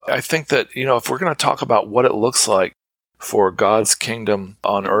I think that, if we're going to talk about what it looks like for God's kingdom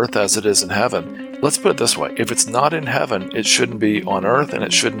on earth as it is in heaven, let's put it this way. If it's not in heaven, it shouldn't be on earth and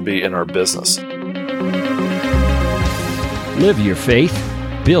it shouldn't be in our business. Live your faith,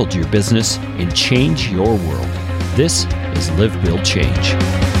 build your business, and change your world. This is Live, Build, Change.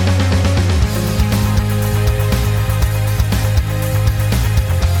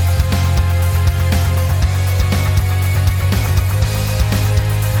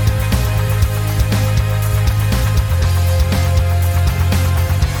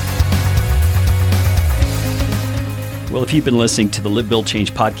 Well, if you've been listening to the Live, Build,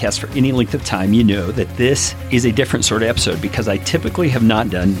 Change podcast for any length of time, you know that this is a different sort of episode because I typically have not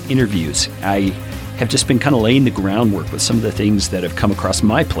done interviews. I have just been kind of laying the groundwork with some of the things that have come across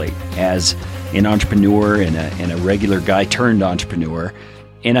my plate as an entrepreneur and a regular guy turned entrepreneur.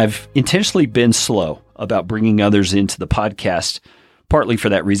 And I've intentionally been slow about bringing others into the podcast, partly for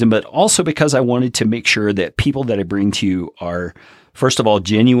that reason, but also because I wanted to make sure that people that I bring to you are, first of all,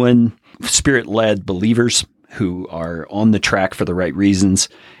 genuine, spirit-led believers who are on the track for the right reasons.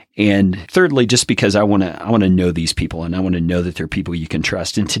 And thirdly, just because I want to know these people and I want to know that they're people you can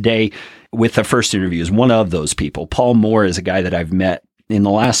trust. And today, with the first interview, is one of those people. Paul Moore is a guy that I've met in the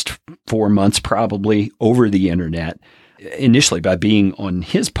last 4 months, probably over the internet, initially by being on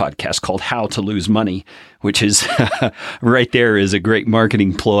his podcast called How to Lose Money, which is right there is a great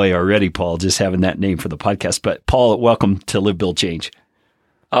marketing ploy already, Paul, just having that name for the podcast. But Paul, welcome to Live, Build, Change.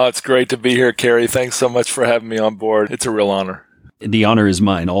 Oh, it's great to be here, Kerry. Thanks so much for having me on board. It's a real honor. The honor is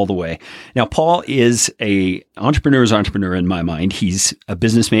mine all the way. Now, Paul is an entrepreneur's entrepreneur in my mind. He's a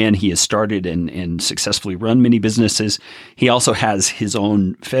businessman. He has started and successfully run many businesses. He also has his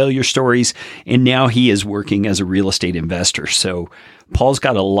own failure stories, and now he is working as a real estate investor. So Paul's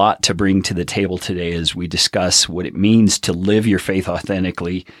got a lot to bring to the table today as we discuss what it means to live your faith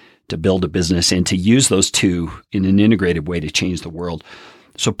authentically, to build a business, and to use those two in an integrated way to change the world.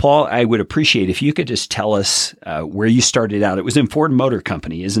 So, Paul, I would appreciate if you could just tell us where you started out. It was in Ford Motor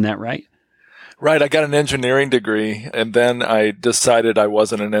Company, isn't that right? Right. I got an engineering degree, and then I decided I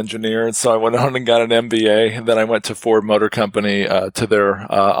wasn't an engineer, and so I went on and got an MBA, and then I went to Ford Motor Company to their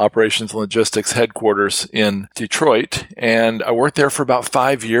operations and logistics headquarters in Detroit, and I worked there for about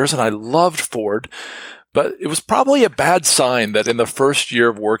 5 years, and I loved Ford. But it was probably a bad sign that in the first year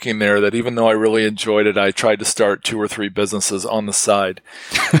of working there, that even though I really enjoyed it, I tried to start 2 or 3 businesses on the side.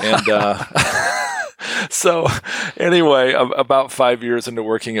 And so anyway, about 5 years into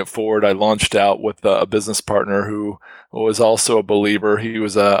working at Ford, I launched out with a business partner who was also a believer. He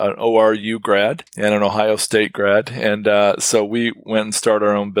was an ORU grad and an Ohio State grad. And so we went and started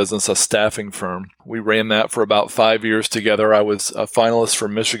our own business, a staffing firm. We ran that for about 5 years together. I was a finalist for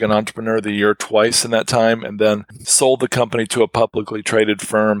Michigan Entrepreneur of the Year twice in that time, and then sold the company to a publicly traded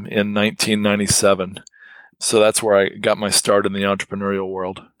firm in 1997. So that's where I got my start in the entrepreneurial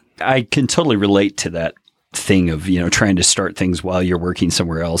world. I can totally relate to that thing of, trying to start things while you're working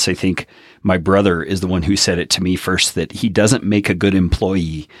somewhere else. I think my brother is the one who said it to me first, that he doesn't make a good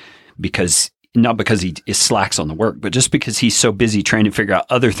employee not because he slacks on the work, but just because he's so busy trying to figure out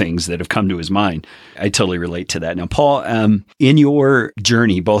other things that have come to his mind. I totally relate to that. Now, Paul, in your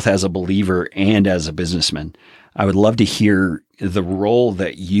journey, both as a believer and as a businessman, I would love to hear the role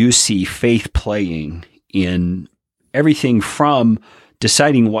that you see faith playing in everything from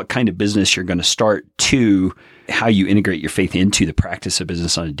deciding what kind of business you're going to start to how you integrate your faith into the practice of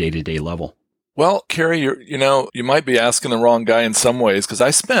business on a day-to-day level. Well, Kerry, you might be asking the wrong guy in some ways, because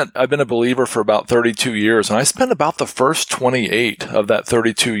I've been a believer for about 32 years, and I spent about the first 28 of that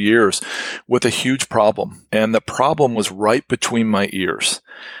 32 years with a huge problem. And the problem was right between my ears.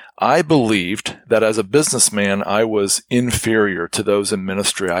 I believed that as a businessman, I was inferior to those in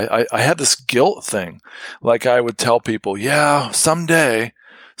ministry. I had this guilt thing. Like I would tell people, yeah, someday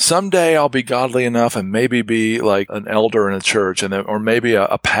I'll be godly enough and maybe be like an elder in a church, or maybe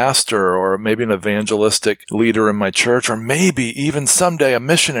a pastor, or maybe an evangelistic leader in my church, or maybe even someday a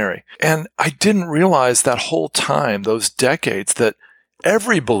missionary. And I didn't realize that whole time, those decades, that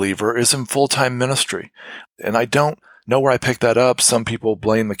every believer is in full-time ministry. And I don't know where I picked that up. Some people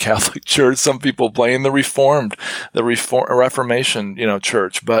blame the Catholic Church. Some people blame the Reformation,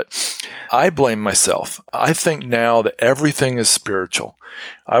 church. But I blame myself. I think now that everything is spiritual.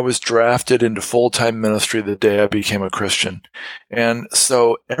 I was drafted into full-time ministry the day I became a Christian. And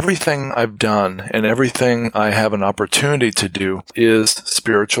so everything I've done and everything I have an opportunity to do is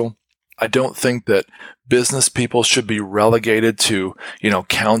spiritual. I don't think that business people should be relegated to,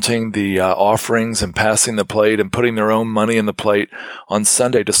 counting the offerings and passing the plate and putting their own money in the plate on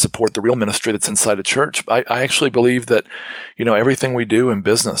Sunday to support the real ministry that's inside a church. I actually believe that, everything we do in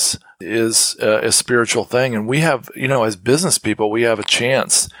business is a spiritual thing. And we have, as business people, we have a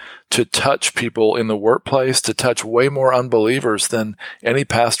chance to touch people in the workplace, to touch way more unbelievers than any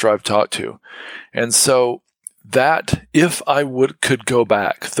pastor I've talked to. And so that, if I could go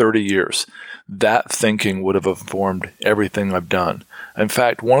back 30 years, that thinking would have informed everything I've done. In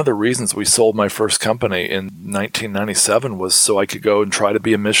fact, one of the reasons we sold my first company in 1997 was so I could go and try to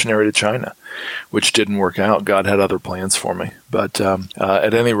be a missionary to China, which didn't work out. God had other plans for me. But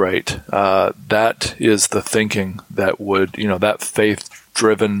at any rate, that is the thinking that would, that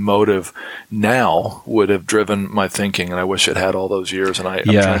faith-driven motive now would have driven my thinking. And I wish it had all those years. And I'm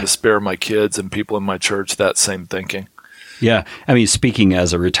trying to spare my kids and people in my church that same thinking. Yeah. I mean, speaking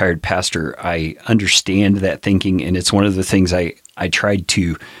as a retired pastor, I understand that thinking. And it's one of the things I tried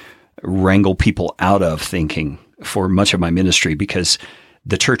to wrangle people out of thinking for much of my ministry, because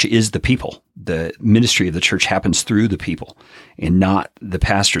the church is the people. The ministry of the church happens through the people and not the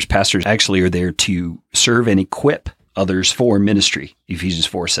pastors. Pastors actually are there to serve and equip others for ministry, Ephesians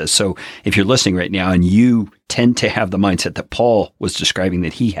 4 says. So if you're listening right now and you tend to have the mindset that Paul was describing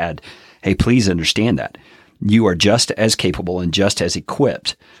that he had, hey, please understand that. You are just as capable and just as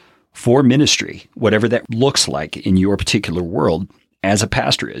equipped for ministry, whatever that looks like in your particular world, as a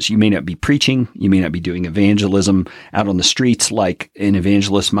pastor is. You may not be preaching, you may not be doing evangelism out on the streets like an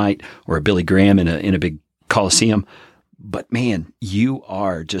evangelist might, or a Billy Graham in a big coliseum, but man, you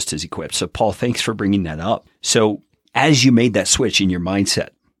are just as equipped. So Paul, thanks for bringing that up. So as you made that switch in your mindset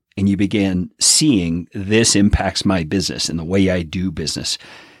and you began seeing this impacts my business and the way I do business,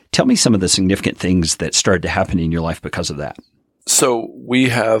 tell me some of the significant things that started to happen in your life because of that. So we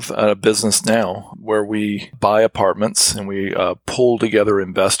have a business now where we buy apartments and we pull together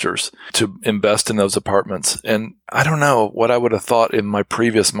investors to invest in those apartments. And I don't know what I would have thought in my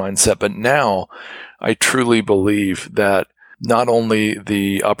previous mindset, but now I truly believe that not only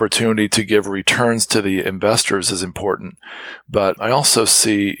the opportunity to give returns to the investors is important, but I also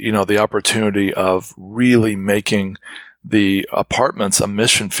see, the opportunity of really making the apartments a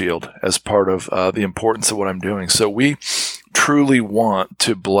mission field as part of the importance of what I'm doing. So we truly want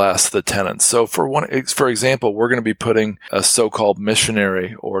to bless the tenants. So for example, we're going to be putting a so-called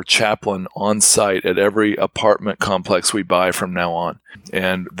missionary or chaplain on site at every apartment complex we buy from now on.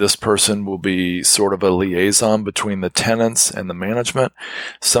 And this person will be sort of a liaison between the tenants and the management,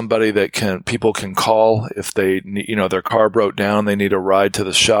 somebody that people can call if they need, their car broke down, they need a ride to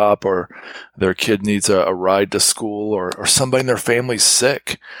the shop, or their kid needs a ride to school, or somebody in their family's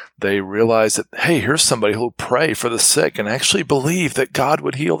sick. They realize that, hey, here's somebody who'll pray for the sick and actually believe that God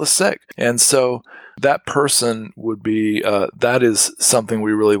would heal the sick. And so that person would be, that is something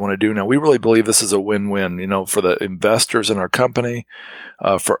we really want to do. Now, we really believe this is a win-win, for the investors in our company,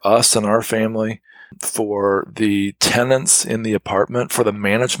 for us and our family, for the tenants in the apartment, for the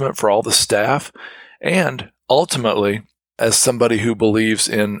management, for all the staff, and ultimately, as somebody who believes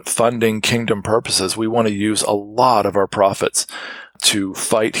in funding kingdom purposes, we want to use a lot of our profits to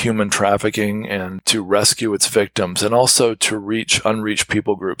fight human trafficking and to rescue its victims, and also to reach unreached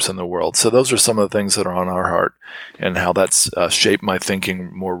people groups in the world. So those are some of the things that are on our heart and how that's shaped my thinking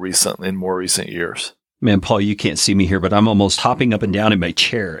in more recent years. Man, Paul, you can't see me here, but I'm almost hopping up and down in my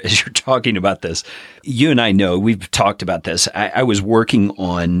chair as you're talking about this. You and I know, we've talked about this. I was working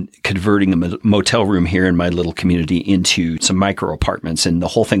on converting a motel room here in my little community into some micro apartments, and the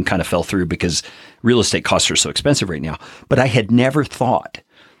whole thing kind of fell through because real estate costs are so expensive right now. But I had never thought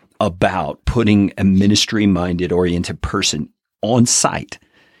about putting a ministry-minded, oriented person on site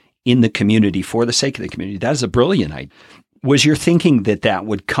in the community for the sake of the community. That is a brilliant idea. Was your thinking that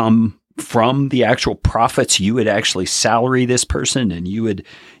would come from the actual profits? You would actually salary this person and you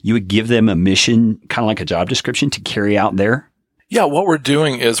would give them a mission, kind of like a job description to carry out there? Yeah, what we're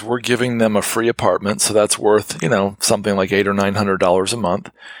doing is we're giving them a free apartment, so that's worth, something like $800 or $900 a month.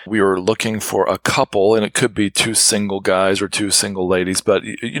 We were looking for a couple, and it could be two single guys or two single ladies, but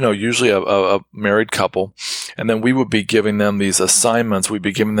usually a married couple. And then we would be giving them these assignments. We'd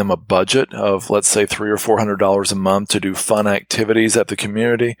be giving them a budget of, let's say, $300 or $400 a month to do fun activities at the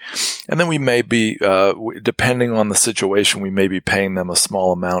community. And then we may be, depending on the situation, we may be paying them a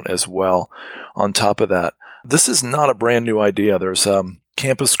small amount as well on top of that. This is not a brand new idea. There's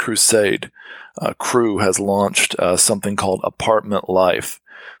Campus Crusade. Cru has launched something called Apartment Life.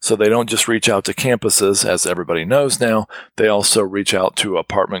 So they don't just reach out to campuses, as everybody knows now. They also reach out to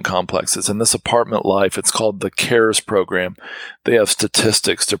apartment complexes. And this apartment life, it's called the CARES program. They have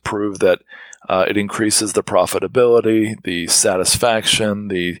statistics to prove that it increases the profitability, the satisfaction,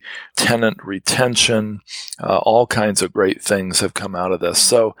 the tenant retention, all kinds of great things have come out of this.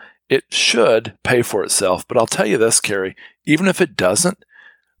 So it should pay for itself. But I'll tell you this, Carey, even if it doesn't,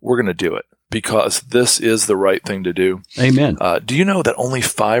 we're going to do it because this is the right thing to do. Amen. Do you know that only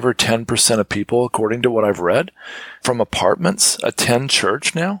 5 or 10% of people, according to what I've read, from apartments attend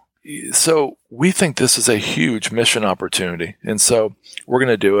church now? So we think this is a huge mission opportunity. And so we're going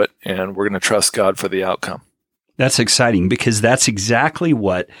to do it, and we're going to trust God for the outcome. That's exciting because that's exactly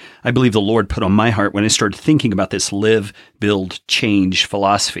what I believe the Lord put on my heart when I started thinking about this live, build, change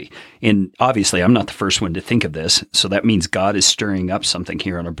philosophy. And obviously, I'm not the first one to think of this. So that means God is stirring up something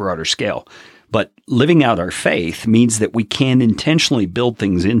here on a broader scale. But living out our faith means that we can intentionally build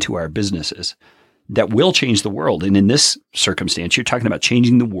things into our businesses that will change the world. And in this circumstance, you're talking about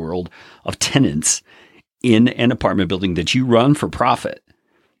changing the world of tenants in an apartment building that you run for profit,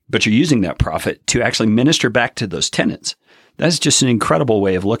 but you're using that profit to actually minister back to those tenants. That's just an incredible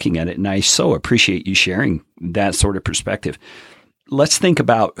way of looking at it. And I so appreciate you sharing that sort of perspective. Let's think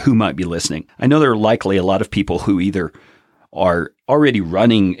about who might be listening. I know there are likely a lot of people who either are already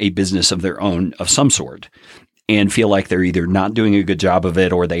running a business of their own of some sort and feel like they're either not doing a good job of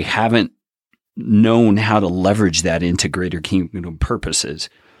it or they haven't known how to leverage that into greater kingdom purposes.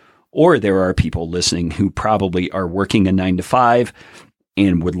 Or there are people listening who probably are working a 9-to-5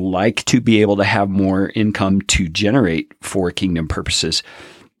 and would like to be able to have more income to generate for kingdom purposes.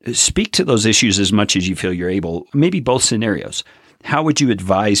 Speak to those issues as much as you feel you're able, maybe both scenarios. How would you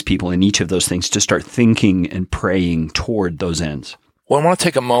advise people in each of those things to start thinking and praying toward those ends? Well, I want to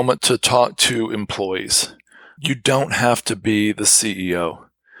take a moment to talk to employees. You don't have to be the CEO.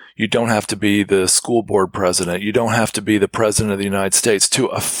 You don't have to be the school board president. You don't have to be the president of the United States to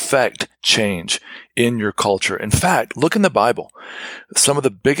affect change in your culture. In fact, look in the Bible. Some of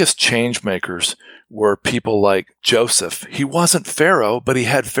the biggest change makers were people like Joseph. He wasn't Pharaoh, but he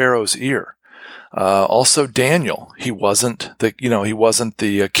had Pharaoh's ear. Also Daniel, he wasn't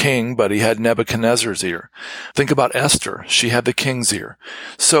the king, but he had Nebuchadnezzar's ear. Think about Esther. She had the king's ear.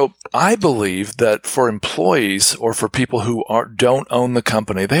 So I believe that for employees or for people who don't own the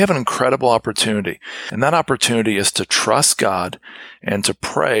company, they have an incredible opportunity. And that opportunity is to trust God and to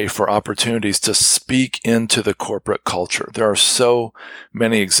pray for opportunities to speak into the corporate culture. There are so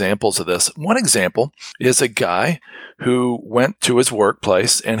many examples of this. One example is a guy who went to his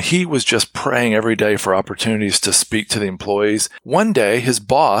workplace and he was just praying every day for opportunities to speak to the employees. One day, his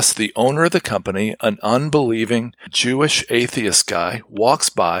boss, the owner of the company, an unbelieving Jewish atheist guy, walks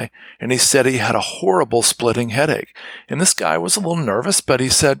by and he said he had a horrible splitting headache. And this guy was a little nervous, but he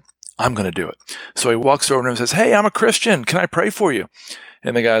said, I'm going to do it. So he walks over to him and says, hey, I'm a Christian. Can I pray for you?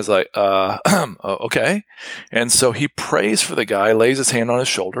 And the guy's like, okay. And so he prays for the guy, lays his hand on his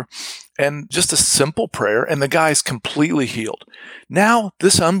shoulder, and just a simple prayer, and the guy's completely healed. Now,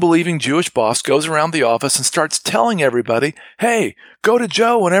 this unbelieving Jewish boss goes around the office and starts telling everybody, hey, go to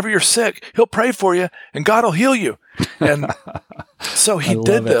Joe whenever you're sick. He'll pray for you, and God will heal you. And so he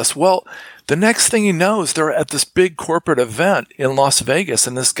did this. Well, the next thing he knows, they're at this big corporate event in Las Vegas,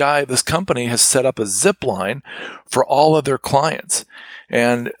 and this company has set up a zip line for all of their clients.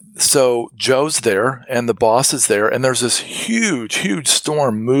 And so Joe's there and the boss is there, and there's this huge, huge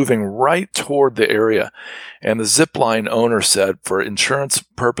storm moving right toward the area. And the zipline owner said, for insurance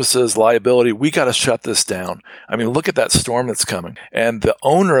purposes, liability, we got to shut this down. I mean, look at that storm that's coming. And the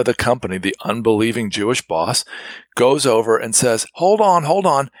owner of the company, the unbelieving Jewish boss, goes over and says, hold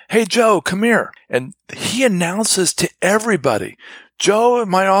on. Hey, Joe, come here. And he announces to everybody, Joe in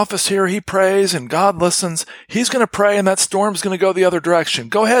my office here, he prays and God listens. He's going to pray and that storm's going to go the other direction.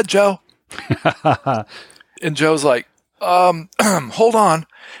 Go ahead, Joe. And Joe's like, hold on.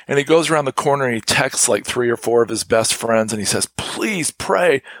 And he goes around the corner and he texts like 3 or 4 of his best friends and he says, please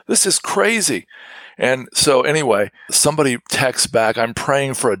pray. This is crazy. And so anyway, somebody texts back, I'm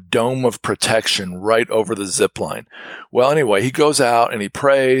praying for a dome of protection right over the zip line. Well, anyway, he goes out and he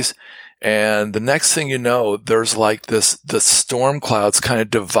prays. And the next thing you know, there's like the storm clouds kind of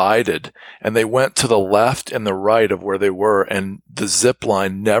divided and they went to the left and the right of where they were. And the zip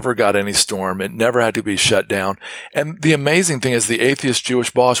line never got any storm. It never had to be shut down. And the amazing thing is the atheist Jewish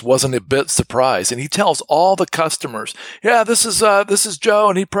boss wasn't a bit surprised. And he tells all the customers, yeah, this is Joe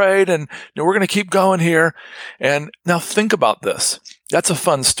and he prayed and we're going to keep going here. And now think about this. That's a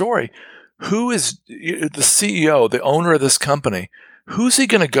fun story. Who is the CEO, the owner of this company? who's he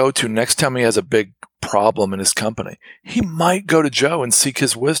going to go to next time he has a big problem in his company? He might go to Joe and seek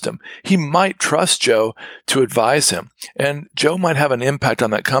his wisdom. He might trust Joe to advise him. And Joe might have an impact on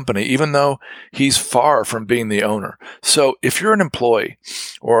that company, even though he's far from being the owner. So if you're an employee,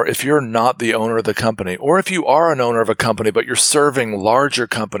 or if you're not the owner of the company, or if you are an owner of a company, but you're serving larger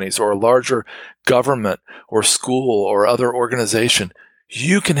companies or a larger government or school or other organization,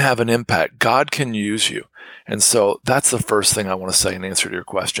 you can have an impact. God can use you. And so that's the first thing I want to say in answer to your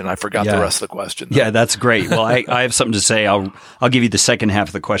question. I forgot the rest of the question, though. Yeah, that's great. Well, I have something to say. I'll give you the second half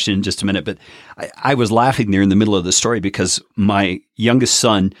of the question in just a minute. But I was laughing there in the middle of the story because my youngest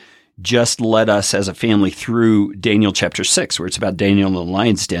son just led us as a family through Daniel chapter 6, where it's about Daniel in the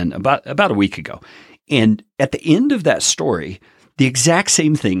lion's den about a week ago. And at the end of that story, the exact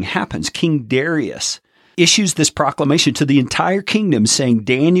same thing happens. King Darius issues this proclamation to the entire kingdom saying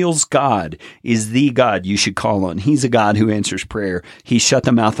Daniel's God is the God you should call on. He's a God who answers prayer. He shut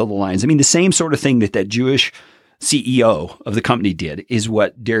the mouth of the lions. I mean, the same sort of thing that Jewish CEO of the company did is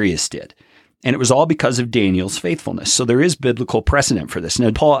what Darius did. And it was all because of Daniel's faithfulness. So there is biblical precedent for this. Now,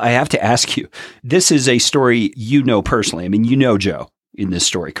 Paul, I have to ask you, this is a story you know personally. I mean, you know Joe in this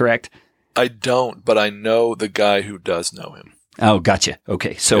story, correct? I don't, but I know the guy who does know him. Oh, gotcha.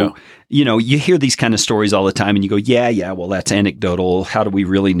 Okay. So, you hear these kind of stories all the time and you go, yeah, well, that's anecdotal. How do we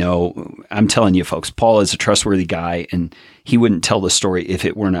really know? I'm telling you, folks, Paul is a trustworthy guy and he wouldn't tell the story if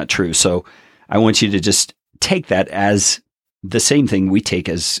it were not true. So I want you to just take that as the same thing we take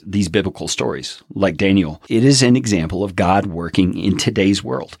as these biblical stories, like Daniel. It is an example of God working in today's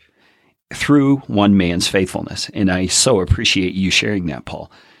world through one man's faithfulness. And I so appreciate you sharing that,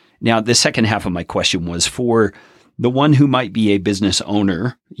 Paul. Now, the second half of my question was for the one who might be a business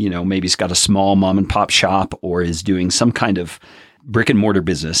owner, maybe he's got a small mom and pop shop or is doing some kind of brick and mortar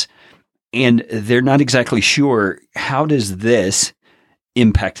business, and they're not exactly sure, how does this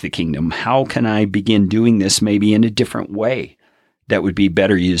impact the kingdom? How can I begin doing this maybe in a different way that would be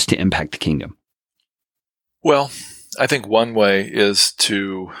better used to impact the kingdom? Well, I think one way is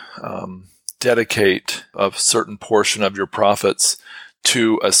to dedicate a certain portion of your profits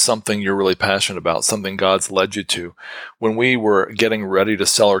to something you're really passionate about, something God's led you to. When we were getting ready to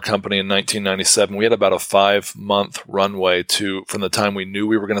sell our company in 1997, we had about a 5-month runway from the time we knew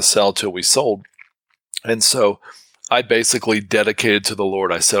we were going to sell till we sold. And so I basically dedicated to the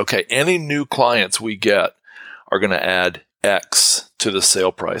Lord. I said, okay, any new clients we get are going to add X to the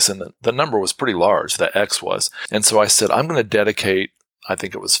sale price. And the number was pretty large, that X was. And so I said, I'm going to dedicate, I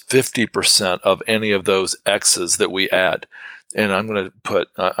think it was 50% of any of those X's that we add. And I'm going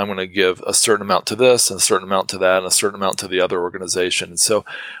to give a certain amount to this and a certain amount to that and a certain amount to the other organization. And so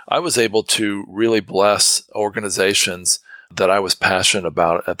I was able to really bless organizations that I was passionate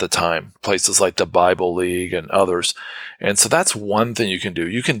about at the time, places like the Bible League and others. And so that's one thing you can do.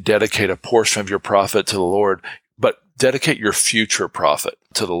 You can dedicate a portion of your profit to the Lord, but dedicate your future profit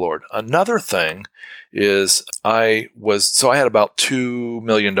to the Lord. Another thing is I had about $2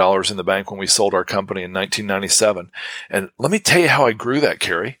 million in the bank when we sold our company in 1997. And let me tell you how I grew that,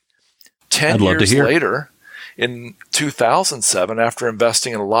 Kerry. 10 years later, in 2007, after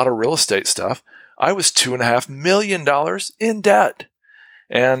investing in a lot of real estate stuff, I was $2.5 million in debt.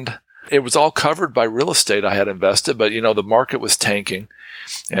 And it was all covered by real estate I had invested, but the market was tanking.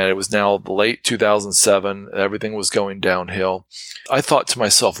 And it was now late 2007. Everything was going downhill. I thought to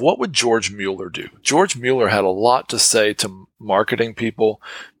myself, what would George Mueller do? George Mueller had a lot to say to marketing people,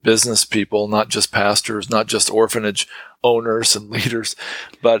 business people, not just pastors, not just orphanage owners and leaders,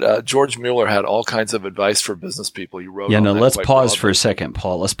 but George Mueller had all kinds of advice for business people. He wrote let's pause for a second,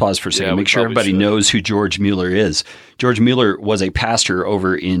 Paul. Let's pause for a second. Make sure everybody knows who George Mueller is. George Mueller was a pastor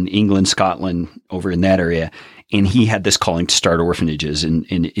over in England, Scotland, over in that area. And he had this calling to start orphanages. And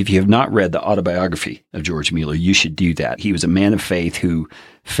if you have not read the autobiography of George Mueller, you should do that. He was a man of faith who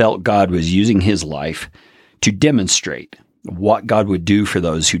felt God was using his life to demonstrate what God would do for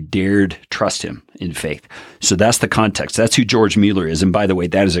those who dared trust him in faith. So that's the context. That's who George Mueller is. And by the way,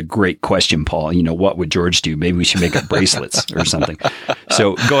 that is a great question, Paul. What would George do? Maybe we should make up bracelets or something.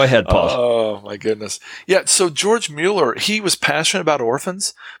 So go ahead, Paul. Oh, my goodness. Yeah, so George Mueller, he was passionate about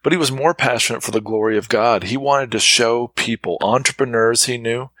orphans, but he was more passionate for the glory of God. He wanted to show people, entrepreneurs he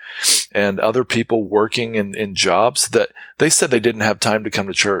knew, and other people working in jobs that they said they didn't have time to come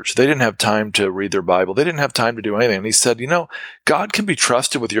to church. They didn't have time to read their Bible. They didn't have time to do anything. And he said, God can be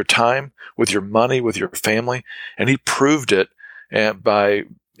trusted with your time, with your money, with your family. And he proved it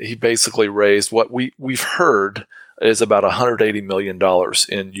he basically raised what we've heard is about $180 million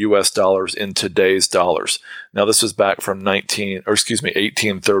in US dollars in today's dollars. Now, this was back from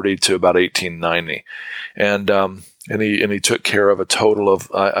 1830 to about 1890. And And he took care of a total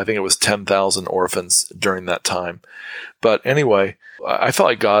of, I think it was 10,000 orphans during that time. But anyway, I felt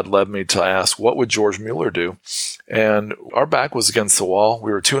like God led me to ask, what would George Mueller do? And our back was against the wall.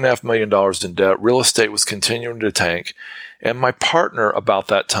 We were $2.5 million in debt. Real estate was continuing to tank. And my partner about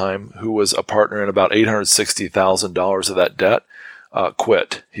that time, who was a partner in about $860,000 of that debt,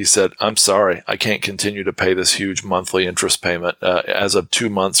 quit. He said, I'm sorry, I can't continue to pay this huge monthly interest payment. As of 2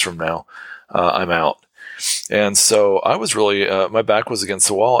 months from now, I'm out. And so I was really, my back was against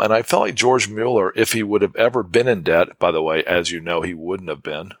the wall. And I felt like George Mueller, if he would have ever been in debt, by the way, as you know, he wouldn't have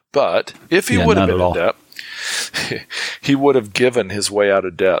been. But if he would have been in debt, he would have given his way out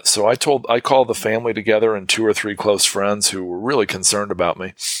of debt. So I called the family together and 2 or 3 close friends who were really concerned about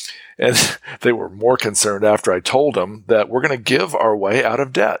me. And they were more concerned after I told them that we're going to give our way out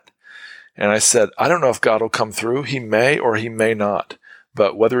of debt. And I said, I don't know if God will come through. He may or he may not.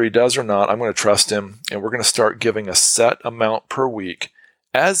 But whether he does or not, I'm going to trust him, and we're going to start giving a set amount per week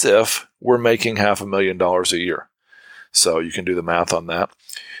as if we're making $500,000 a year. So you can do the math on that.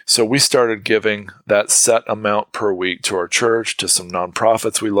 So we started giving that set amount per week to our church, to some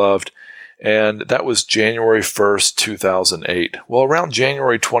nonprofits we loved, and that was January 1st, 2008. Well, around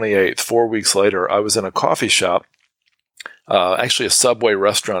January 28th, 4 weeks later, I was in a coffee shop, actually a Subway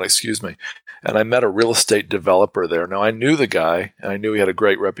restaurant, and I met a real estate developer there. Now, I knew the guy, and I knew he had a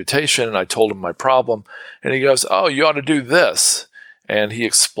great reputation, and I told him my problem. And he goes, oh, you ought to do this. And he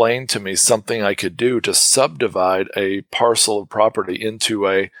explained to me something I could do to subdivide a parcel of property into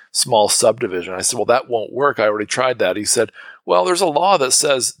a small subdivision. I said, well, that won't work. I already tried that. He said, well, there's a law that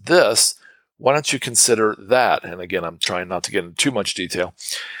says this. Why don't you consider that? And again, I'm trying not to get into too much detail.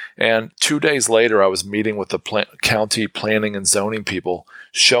 And 2 days later, I was meeting with the county planning and zoning people,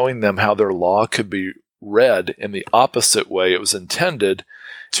 showing them how their law could be read in the opposite way it was intended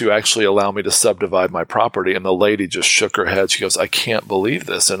to actually allow me to subdivide my property. And the lady just shook her head. She goes, I can't believe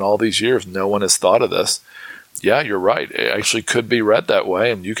this. In all these years, no one has thought of this. Yeah, you're right. It actually could be read that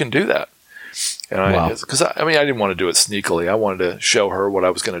way, and you can do that. And wow. Because I didn't want to do it sneakily. I wanted to show her what I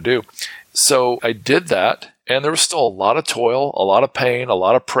was going to do. So I did that. And there was still a lot of toil, a lot of pain, a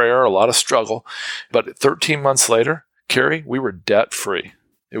lot of prayer, a lot of struggle. But 13 months later, Carrie, we were debt-free.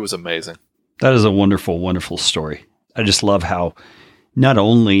 It was amazing. That is a wonderful, wonderful story. I just love how not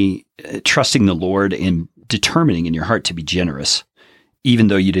only trusting the Lord and determining in your heart to be generous, even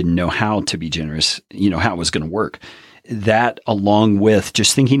though you didn't know how to be generous, how it was going to work. That, along with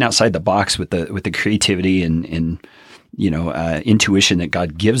just thinking outside the box with the creativity and intuition that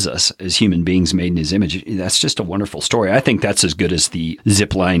God gives us as human beings made in his image. That's just a wonderful story. I think that's as good as the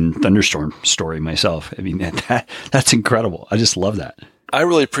zipline thunderstorm story myself. I mean, that's incredible. I just love that. I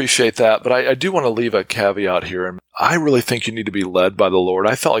really appreciate that, but I do want to leave a caveat here. And I really think you need to be led by the Lord.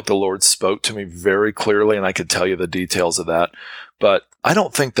 I felt like the Lord spoke to me very clearly, and I could tell you the details of that. But I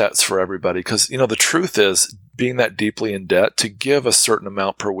don't think that's for everybody because, the truth is, being that deeply in debt, to give a certain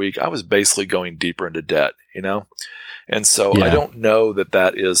amount per week, I was basically going deeper into debt, And so I don't know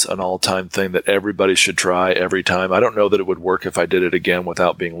that is an all-time thing that everybody should try every time. I don't know that it would work if I did it again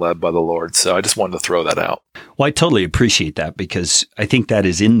without being led by the Lord. So I just wanted to throw that out. Well, I totally appreciate that because I think that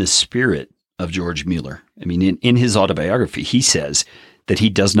is in the spirit of George Mueller. I mean, in his autobiography, he says that he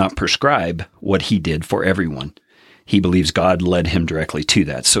does not prescribe what he did for everyone. He believes God led him directly to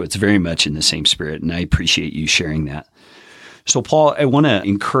that. So it's very much in the same spirit, and I appreciate you sharing that. So, Paul, I want to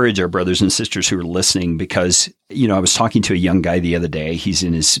encourage our brothers and sisters who are listening because, I was talking to a young guy the other day. He's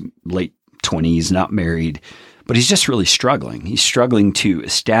in his late 20s, not married, but he's just really struggling. He's struggling to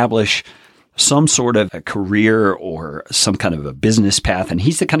establish some sort of a career or some kind of a business path. And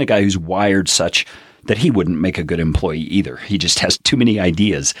he's the kind of guy who's wired such that he wouldn't make a good employee either. He just has too many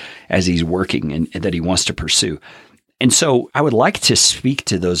ideas as he's working and that he wants to pursue. And so I would like to speak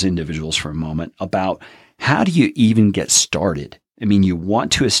to those individuals for a moment about how do you even get started? I mean, you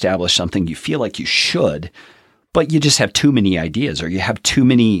want to establish something, you feel like you should, but you just have too many ideas or you have too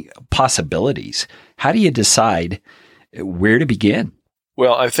many possibilities. How do you decide where to begin?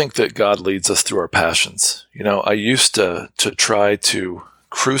 Well, I think that God leads us through our passions. I used to try to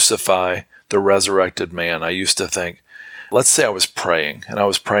crucify the resurrected man. I used to think, let's say I was praying and I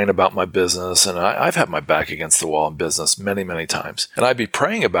was praying about my business and I've had my back against the wall in business many, many times. And I'd be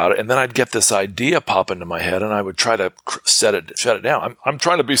praying about it and then I'd get this idea pop into my head and I would try to shut it down. I'm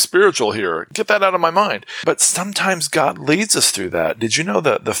trying to be spiritual here. Get that out of my mind. But sometimes God leads us through that. Did you know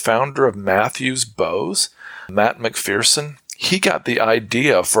that the founder of Matthews Bows, Matt McPherson, he got the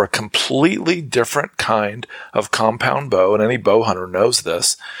idea for a completely different kind of compound bow, and any bow hunter knows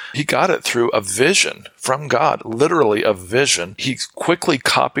this. He got it through a vision from God, literally a vision. He quickly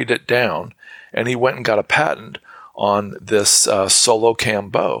copied it down, and he went and got a patent on this solo cam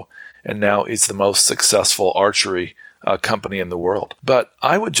bow. And now he's the most successful archery company in the world. But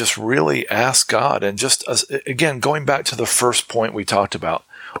I would just really ask God, and just, again, going back to the first point we talked about,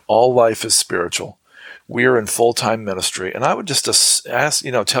 all life is spiritual. We are in full-time ministry. And I would just ask,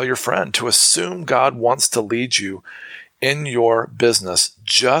 tell your friend to assume God wants to lead you in your business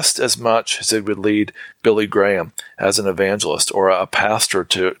just as much as it would lead Billy Graham as an evangelist or a pastor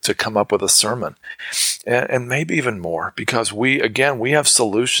to come up with a sermon. And maybe even more, because we have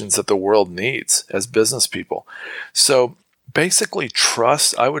solutions that the world needs as business people. So basically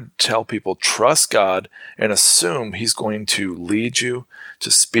I would tell people, trust God and assume he's going to lead you,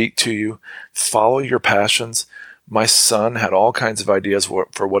 to speak to you, follow your passions. My son had all kinds of ideas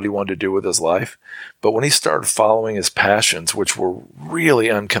for what he wanted to do with his life. But when he started following his passions, which were really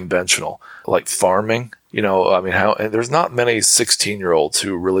unconventional, like farming, there's not many 16-year-olds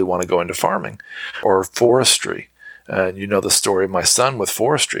who really want to go into farming, or forestry. And you know the story of my son with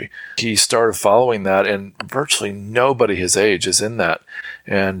forestry. He started following that, and virtually nobody his age is in that.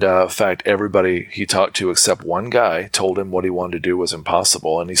 And in fact, everybody he talked to except one guy told him what he wanted to do was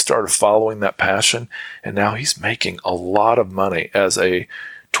impossible. And he started following that passion, and now he's making a lot of money as a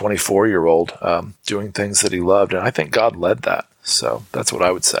 24-year-old doing things that he loved. And I think God led that. So that's what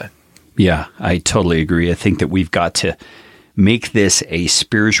I would say. Yeah, I totally agree. I think that we've got to make this a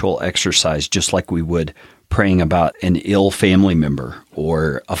spiritual exercise, just like we would praying about an ill family member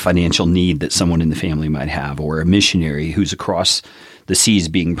or a financial need that someone in the family might have, or a missionary who's across the seas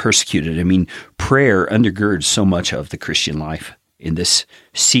being persecuted. I mean, prayer undergirds so much of the Christian life, and this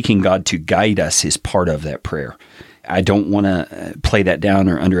seeking God to guide us is part of that prayer. I don't want to play that down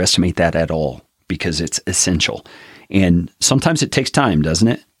or underestimate that at all, because it's essential. And sometimes it takes time, doesn't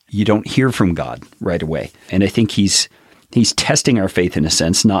it? You don't hear from God right away. And I think He's testing our faith in a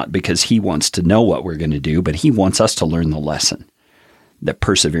sense, not because he wants to know what we're going to do, but he wants us to learn the lesson that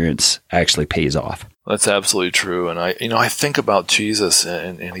perseverance actually pays off. That's absolutely true. And I think about Jesus,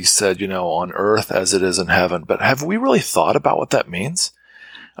 and he said, on earth as it is in heaven. But have we really thought about what that means?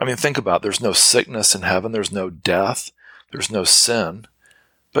 I mean, think about it. There's no sickness in heaven. There's no death. There's no sin.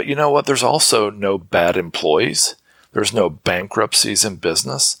 But you know what? There's also no bad employees. There's no bankruptcies in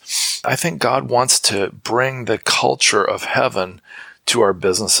business. I think God wants to bring the culture of heaven to our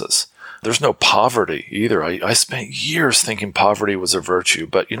businesses. There's no poverty either. I spent years thinking poverty was a virtue,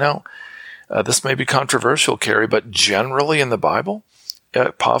 but this may be controversial, Carrie, but generally in the Bible,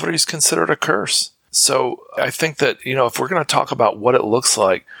 poverty is considered a curse. So I think that, if we're going to talk about what it looks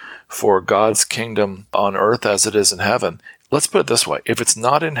like for God's kingdom on earth as it is in heaven, let's put it this way. If it's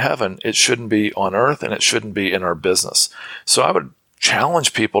not in heaven, it shouldn't be on earth, and it shouldn't be in our business. So I would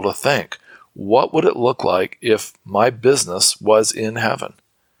challenge people to think, what would it look like if my business was in heaven?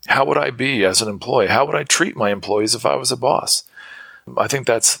 How would I be as an employee? How would I treat my employees if I was a boss? I think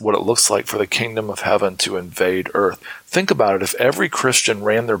that's what it looks like for the kingdom of heaven to invade earth. Think about it. If every Christian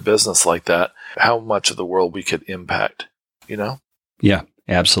ran their business like that, how much of the world we could impact, Yeah,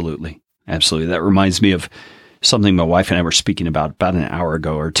 absolutely. Absolutely. That reminds me of something my wife and I were speaking about an hour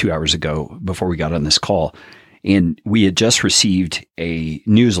ago or 2 hours ago before we got on this call. And we had just received a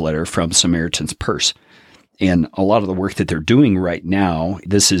newsletter from Samaritan's Purse. And a lot of the work that they're doing right now,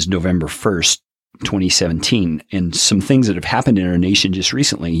 this is November 1st, 2017, and some things that have happened in our nation just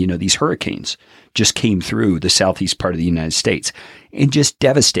recently, these hurricanes just came through the southeast part of the United States and just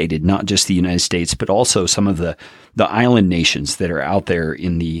devastated not just the United States, but also some of the island nations that are out there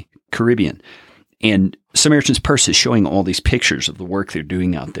in the Caribbean. And Samaritan's Purse is showing all these pictures of the work they're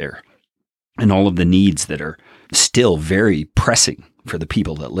doing out there and all of the needs that are still very pressing for the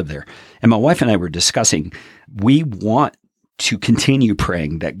people that live there. And my wife and I were discussing, we want to continue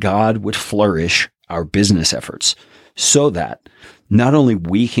praying that God would flourish our business efforts so that not only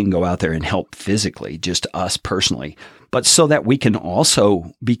we can go out there and help physically, just us personally, but so that we can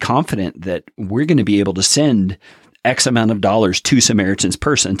also be confident that we're going to be able to send X amount of dollars to Samaritan's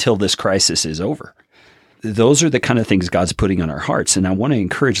Purse until this crisis is over. Those are the kind of things God's putting on our hearts. And I want to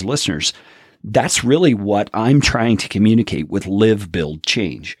encourage listeners, that's really what I'm trying to communicate with Live, Build,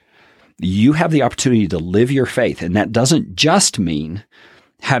 Change. You have the opportunity to live your faith. And that doesn't just mean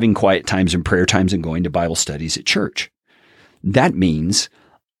having quiet times and prayer times and going to Bible studies at church. That means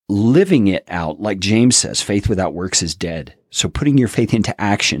living it out. Like James says, faith without works is dead. So putting your faith into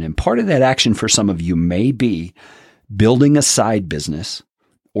action. And part of that action for some of you may be building a side business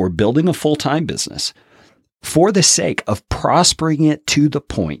or building a full-time business for the sake of prospering it to the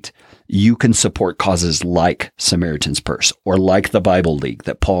point you can support causes like Samaritan's Purse or like the Bible League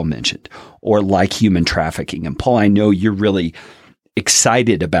that Paul mentioned or like human trafficking. And Paul, I know you're really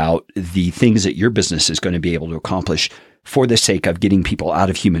excited about the things that your business is going to be able to accomplish for the sake of getting people out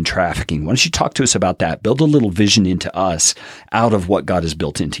of human trafficking. Why don't you talk to us about that? Build a little vision into us out of what God has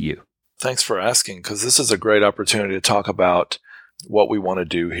built into you. Thanks for asking, because this is a great opportunity to talk about what we want to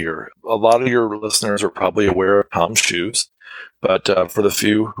do here. A lot of your listeners are probably aware of Tom's Shoes, but for the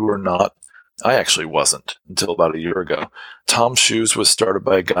few who are not, I actually wasn't until about a year ago. Tom's Shoes was started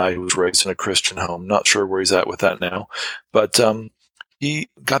by a guy who was raised in a Christian home. Not sure where he's at with that now, but he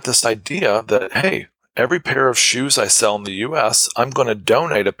got this idea that, hey, every pair of shoes I sell in the U.S., I'm going to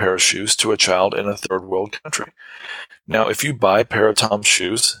donate a pair of shoes to a child in a third world country. Now, if you buy a pair of Tom's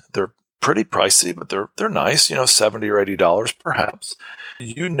Shoes, they're pretty pricey, but they're nice, $70 or $80 perhaps.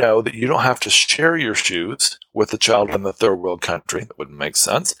 You know that you don't have to share your shoes with a child in the third world country. That wouldn't make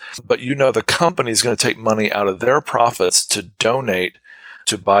sense. But you know the company is going to take money out of their profits to donate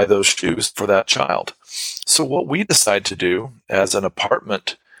to buy those shoes for that child. So what we decide to do as an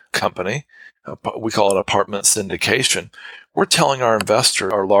apartment company, we call it apartment syndication, we're telling our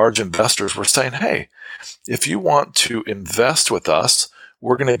large investors, we're saying, hey, if you want to invest with us,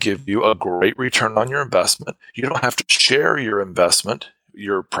 we're going to give you a great return on your investment. You don't have to share your investment,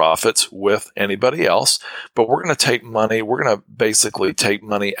 your profits with anybody else, but we're going to take money. We're going to basically take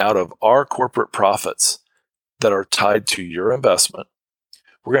money out of our corporate profits that are tied to your investment.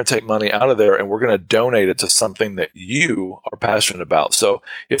 We're going to take money out of there and we're going to donate it to something that you are passionate about. So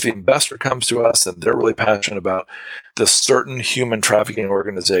if the investor comes to us and they're really passionate about this certain human trafficking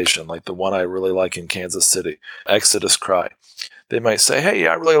organization, like the one I really like in Kansas City, Exodus Cry, they might say, hey, yeah,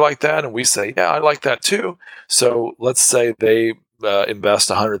 I really like that. And we say, yeah, I like that too. So let's say they invest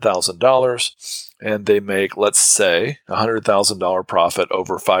 $100,000 and they make, let's say, $100,000 profit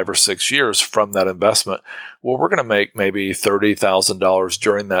over 5 or 6 years from that investment. Well, we're going to make maybe $30,000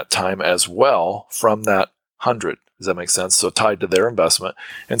 during that time as well from that 100. Does that make sense? So tied to their investment.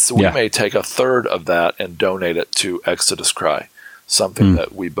 And so we may take a third of that and donate it to Exodus Cry, something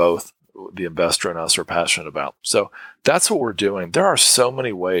that we both, the investor and us, are passionate about. So that's what we're doing. There are so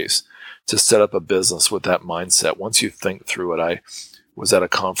many ways to set up a business with that mindset. Once you think through it, I was at a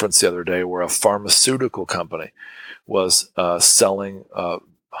conference the other day where a pharmaceutical company was selling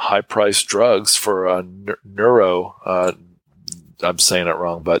high-priced drugs for I'm saying it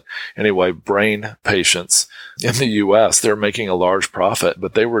wrong, but anyway, brain patients in the U.S. They're making a large profit,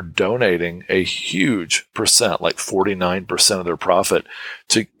 but they were donating a huge percent, like 49% of their profit,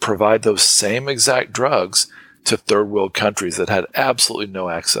 to provide those same exact drugs to third world countries that had absolutely no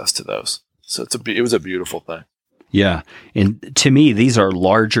access to those. So it was a beautiful thing. Yeah. And to me, these are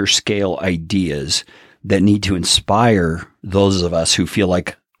larger scale ideas that need to inspire those of us who feel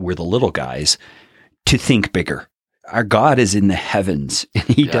like we're the little guys to think bigger. Our God is in the heavens and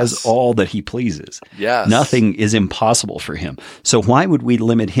he does all that he pleases. Yes. Nothing is impossible for him. So why would we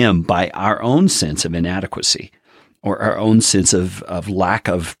limit him by our own sense of inadequacy or our own sense of lack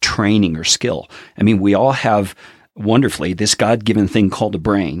of training or skill? I mean, we all have wonderfully this God-given thing called a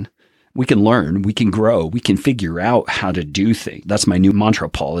brain. We can learn, we can grow, we can figure out how to do things. That's my new mantra,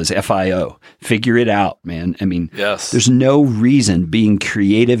 Paul, is FIO. Figure it out, man. I mean, there's no reason being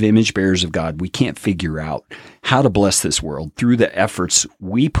creative image bearers of God, we can't figure out how to bless this world through the efforts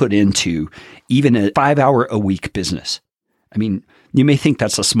we put into even a 5-hour-a-week business. I mean, you may think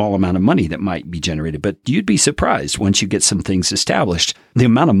that's a small amount of money that might be generated, but you'd be surprised once you get some things established, the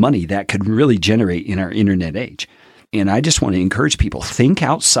amount of money that could really generate in our internet age. And I just want to encourage people, think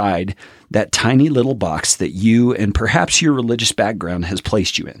outside that tiny little box that you and perhaps your religious background has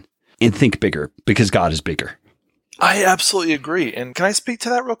placed you in, and think bigger because God is bigger. I absolutely agree. And can I speak to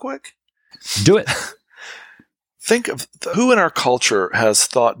that real quick? Do it. Think of who in our culture has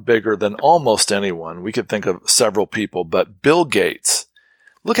thought bigger than almost anyone. We could think of several people, but Bill Gates.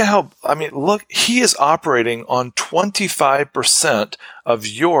 Look, he is operating on 25% of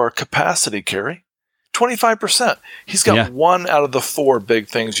your capacity, Carrie. 25%. He's got one out of the 4 big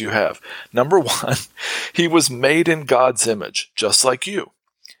things you have. Number 1, he was made in God's image, just like you.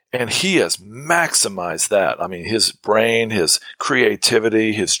 And he has maximized that. I mean, his brain, his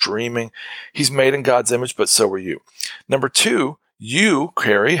creativity, his dreaming. He's made in God's image, but so are you. Number 2, you,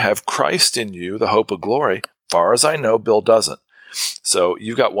 Carrie, have Christ in you, the hope of glory. Far as I know, Bill doesn't. So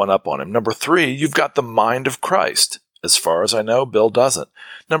you've got one up on him. Number 3, you've got the mind of Christ. As far as I know, Bill doesn't.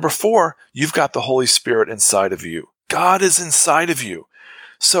 Number 4, you've got the Holy Spirit inside of you. God is inside of you.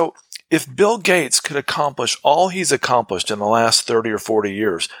 So if Bill Gates could accomplish all he's accomplished in the last 30 or 40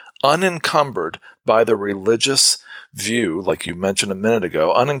 years, unencumbered by the religious view, like you mentioned a minute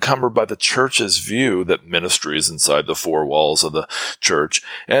ago, unencumbered by the church's view that ministry is inside the four walls of the church.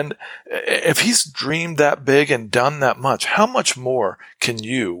 And if he's dreamed that big and done that much, how much more can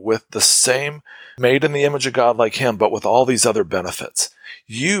you, with the same made in the image of God like him, but with all these other benefits?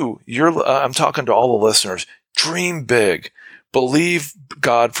 I'm talking to all the listeners, dream big, believe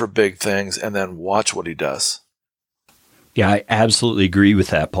God for big things, and then watch what he does. Yeah, I absolutely agree with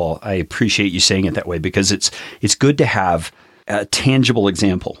that, Paul. I appreciate you saying it that way because it's good to have a tangible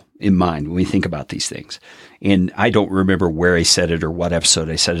example in mind when we think about these things. And I don't remember where I said it or what episode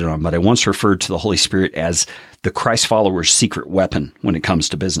I said it on, but I once referred to the Holy Spirit as the Christ follower's secret weapon when it comes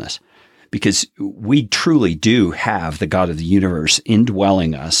to business. Because we truly do have the God of the universe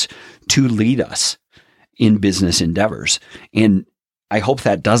indwelling us to lead us in business endeavors. And I hope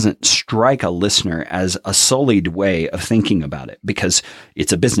that doesn't strike a listener as a sullied way of thinking about it because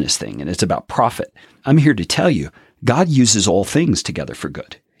it's a business thing and it's about profit. I'm here to tell you, God uses all things together for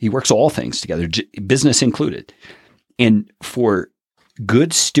good. He works all things together, business included. And for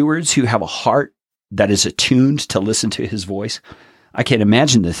good stewards who have a heart that is attuned to listen to his voice, I can't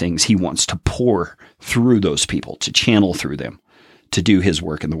imagine the things he wants to pour through those people, to channel through them, to do his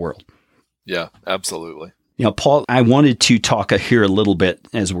work in the world. Yeah, absolutely. Paul, I wanted to talk here a little bit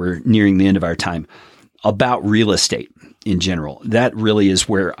as we're nearing the end of our time about real estate in general. That really is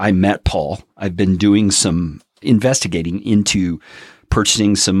where I met Paul. I've been doing some investigating into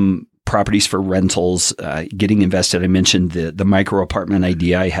purchasing some properties for rentals, getting invested. I mentioned the micro apartment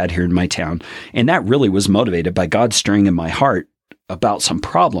idea I had here in my town. And that really was motivated by God stirring in my heart about some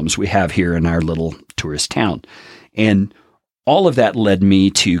problems we have here in our little tourist town. And all of that led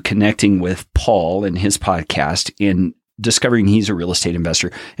me to connecting with Paul and his podcast and discovering he's a real estate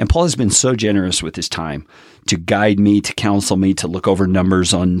investor. And Paul has been so generous with his time to guide me, to counsel me, to look over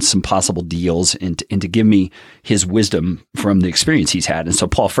numbers on some possible deals and to give me his wisdom from the experience he's had. And so,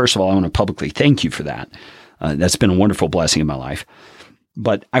 Paul, first of all, I want to publicly thank you for that. That's been a wonderful blessing in my life.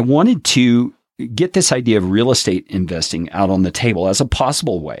 But I wanted to get this idea of real estate investing out on the table as a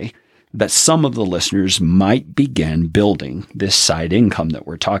possible way that some of the listeners might begin building this side income that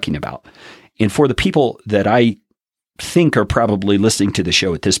we're talking about. And for the people that I think are probably listening to the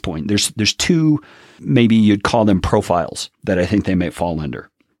show at this point, there's two, maybe you'd call them profiles that I think they may fall under.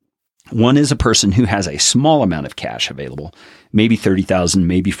 One is a person who has a small amount of cash available, maybe $30,000,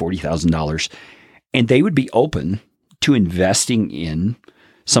 maybe $40,000, and they would be open to investing in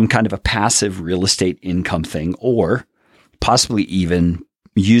some kind of a passive real estate income thing, or possibly even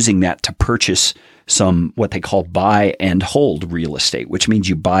using that to purchase some what they call buy and hold real estate, which means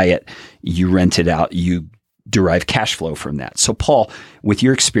you buy it, you rent it out, you derive cash flow from that. So, Paul, with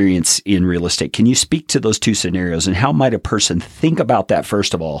your experience in real estate, can you speak to those two scenarios and how might a person think about that,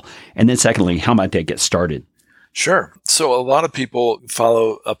 first of all? And then secondly, how might they get started? Sure. So a lot of people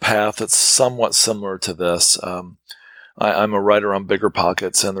follow a path that's somewhat similar to this. I'm a writer on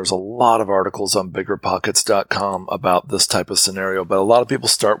BiggerPockets, and there's a lot of articles on BiggerPockets.com about this type of scenario. But a lot of people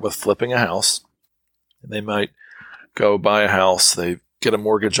start with flipping a house. They might go buy a house. They get a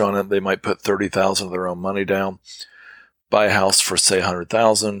mortgage on it. They might put $30,000 of their own money down, buy a house for, say,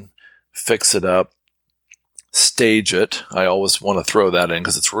 $100,000, fix it up, stage it. I always want to throw that in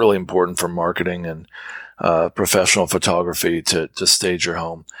because it's really important for marketing and professional photography to stage your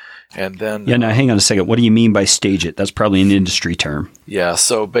home. And then, now hang on a second. What do you mean by stage it? That's probably an industry term. Yeah.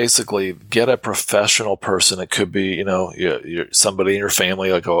 So basically, get a professional person. It could be, somebody in your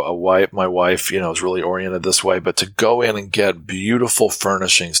family, like a wife. My wife, is really oriented this way. But to go in and get beautiful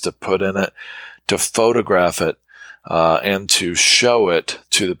furnishings to put in it, to photograph it, and to show it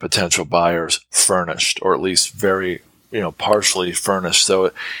to the potential buyers furnished, or at least very, partially furnished,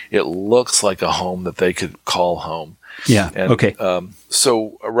 so it looks like a home that they could call home. Yeah. And, okay.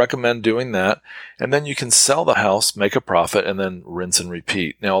 So I recommend doing that. And then you can sell the house, make a profit, and then rinse and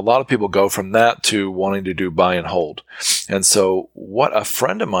repeat. Now, a lot of people go from that to wanting to do buy and hold. And so what a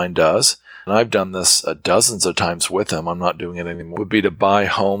friend of mine does, and I've done this dozens of times with him, I'm not doing it anymore, would be to buy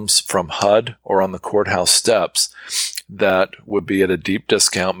homes from HUD or on the courthouse steps that would be at a deep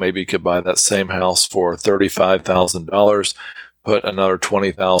discount. Maybe you could buy that same house for $35,000, put another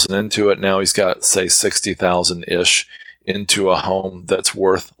 $20,000 into it. Now he's got, say, $60,000-ish into a home that's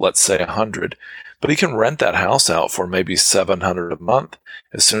worth, let's say, $100,000. But he can rent that house out for maybe $700 a month.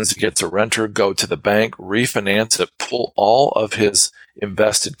 As soon as he gets a renter, go to the bank, refinance it, pull all of his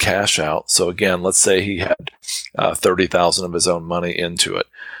invested cash out. So again, let's say he had $30,000 of his own money into it.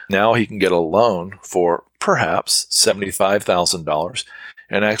 Now he can get a loan for perhaps $75,000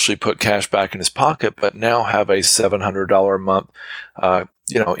 and actually put cash back in his pocket, but now have a $700 a month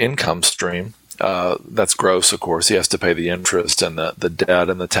income stream. That's gross, of course. He has to pay the interest and the debt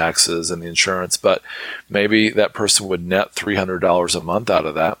and the taxes and the insurance. But maybe that person would net $300 a month out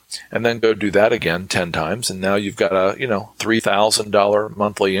of that and then go do that again 10 times. And now you've got a, $3,000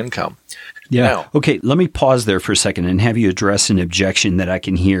 monthly income. Yeah. Now, okay. Let me pause there for a second and have you address an objection that I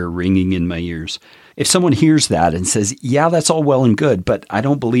can hear ringing in my ears. If someone hears that and says, yeah, that's all well and good, but I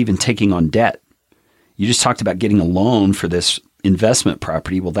don't believe in taking on debt. You just talked about getting a loan for this investment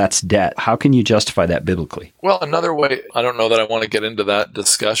property. Well, that's debt. How can you justify that biblically? Well, another way, I don't know that I want to get into that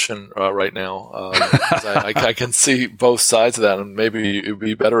discussion right now. 'Cause I can see both sides of that, and maybe it would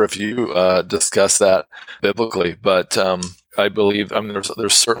be better if you discuss that biblically. But I believe,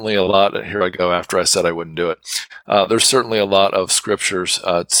 there's certainly a lot, here I go after I said I wouldn't do it. There's certainly a lot of scriptures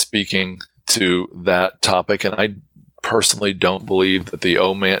speaking to that topic, and I personally don't believe that the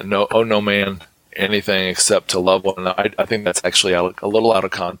no man anything except to love one another. I think that's actually a little out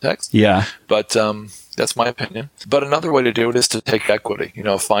of context. Yeah. But that's my opinion. But another way to do it is to take equity.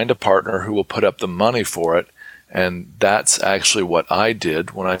 Find a partner who will put up the money for it. And that's actually what I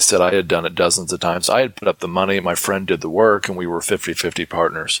did when I said I had done it dozens of times. I had put up the money, my friend did the work, and we were 50-50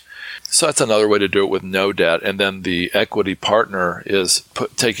 partners. So that's another way to do it with no debt. And then the equity partner is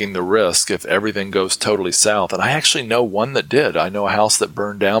taking the risk if everything goes totally south. And I actually know one that did. I know a house that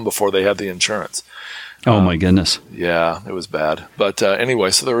burned down before they had the insurance. Oh, my goodness. Yeah, it was bad. But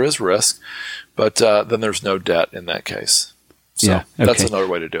anyway, so there is risk, but then there's no debt in that case. So yeah, okay. That's another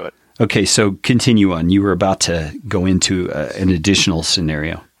way to do it. Okay, so continue on. You were about to go into an additional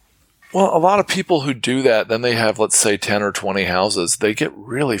scenario. Well, a lot of people who do that, then they have, let's say, 10 or 20 houses. They get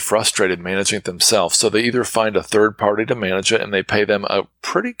really frustrated managing it themselves. So they either find a third party to manage it and they pay them a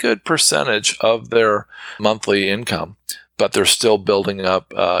pretty good percentage of their monthly income, but they're still building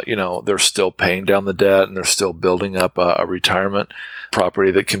up, they're still paying down the debt and they're still building up a retirement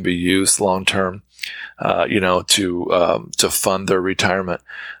property that can be used long term, to fund their retirement.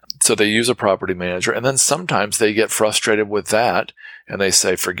 So they use a property manager, and then sometimes they get frustrated with that and they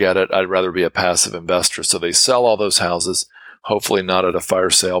say, forget it, I'd rather be a passive investor. So they sell all those houses, hopefully not at a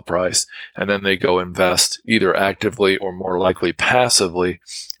fire sale price, and then they go invest either actively or more likely passively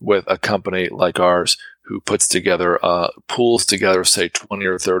with a company like ours who puts together, pools together, say 20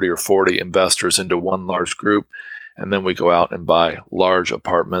 or 30 or 40 investors into one large group. And then we go out and buy large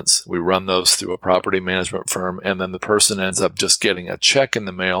apartments. We run those through a property management firm. And then the person ends up just getting a check in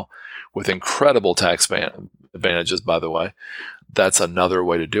the mail with incredible tax advantages, by the way. That's another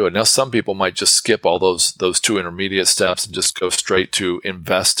way to do it. Now, some people might just skip all those two intermediate steps and just go straight to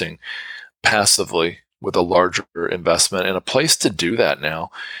investing passively with a larger investment. And a place to do that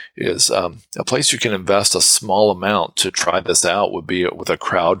now is a place you can invest a small amount to try this out would be with a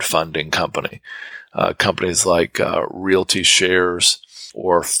crowdfunding company. Companies like Realty Shares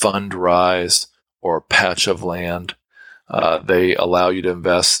or Fundrise or Patch of Land. They allow you to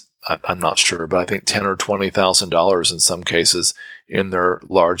invest, I'm not sure, but I think $10,000 or $20,000 in some cases in their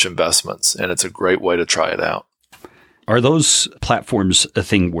large investments. And it's a great way to try it out. Are those platforms a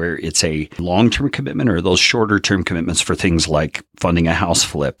thing where it's a long-term commitment, or are those shorter-term commitments for things like funding a house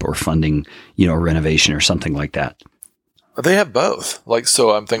flip or funding, a renovation or something like that? They have both.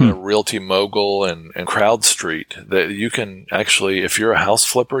 So I'm thinking of Realty Mogul and CrowdStreet, that you can actually, if you're a house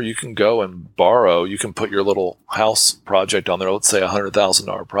flipper, you can go and borrow. You can put your little house project on there, let's say a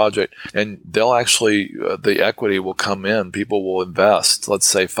 $100,000 project, and they'll actually, the equity will come in. People will invest, let's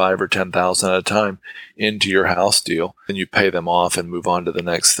say $5,000 or $10,000 at a time into your house deal, and you pay them off and move on to the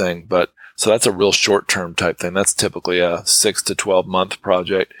next thing. So that's a real short-term type thing. That's typically a 6 to 12 month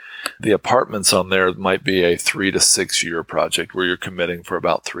project. The apartments on there might be a 3 to 6 year project where you're committing for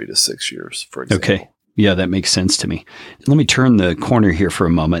about 3 to 6 years, for example. Okay. Yeah, that makes sense to me. Let me turn the corner here for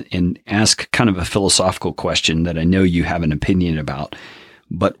a moment and ask kind of a philosophical question that I know you have an opinion about.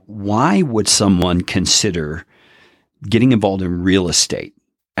 But why would someone consider getting involved in real estate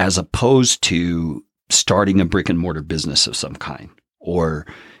as opposed to starting a brick and mortar business of some kind, or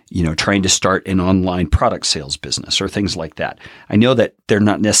trying to start an online product sales business or things like that? I know that they're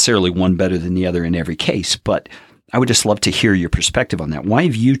not necessarily one better than the other in every case, but I would just love to hear your perspective on that. Why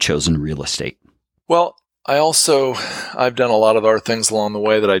have you chosen real estate? Well, I've done a lot of other things along the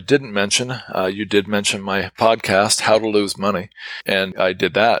way that I didn't mention. You did mention my podcast, How to Lose Money. And I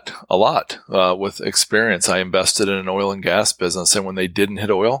did that a lot with experience. I invested in an oil and gas business. And when they didn't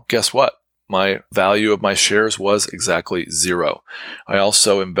hit oil, guess what? My value of my shares was exactly zero. I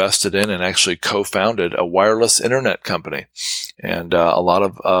also invested in and actually co-founded a wireless internet company. And a lot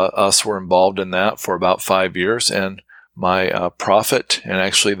of us were involved in that for about 5 years. And my profit, and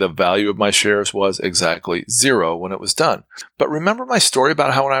actually the value of my shares was exactly zero when it was done. But remember my story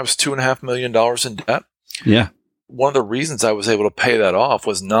about how when I was $2.5 million in debt? Yeah. One of the reasons I was able to pay that off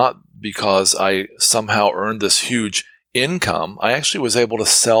was not because I somehow earned this huge income. I actually was able to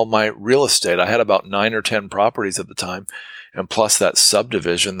sell my real estate. I had about 9 or 10 properties at the time, and plus that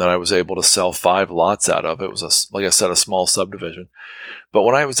subdivision that I was able to sell 5 lots out of. It was, like I said, a small subdivision. But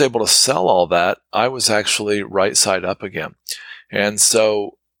when I was able to sell all that, I was actually right side up again. And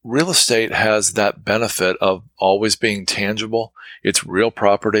so real estate has that benefit of always being tangible. It's real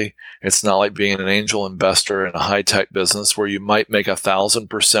property. It's not like being an angel investor in a high-tech business where you might make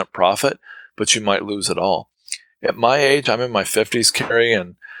 1,000% profit, but you might lose it all. At my age, I'm in my 50s, Carrie,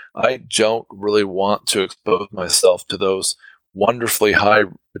 and I don't really want to expose myself to those wonderfully high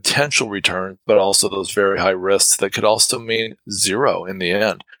potential returns, but also those very high risks that could also mean zero in the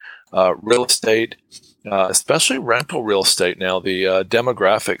end. Real estate, especially rental real estate now, the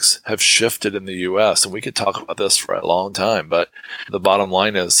demographics have shifted in the U.S., and we could talk about this for a long time, but the bottom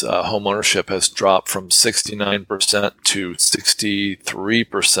line is home ownership has dropped from 69% to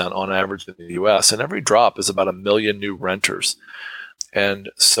 63% on average in the U.S., and every drop is about 1 million new renters. And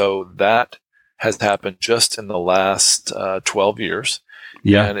so that has happened just in the last 12 years.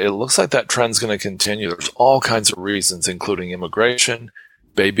 Yeah. And it looks like that trend's going to continue. There's all kinds of reasons, including immigration,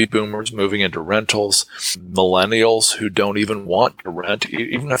 baby boomers moving into rentals, millennials who don't even want to rent,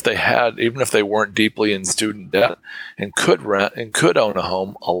 even if they weren't deeply in student debt and could rent and could own a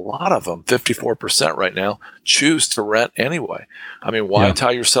home. A lot of them, 54% right now, choose to rent anyway. I mean, why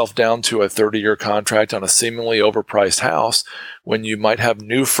tie yourself down to a 30-year contract on a seemingly overpriced house when you might have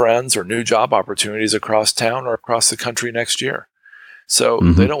new friends or new job opportunities across town or across the country next year? So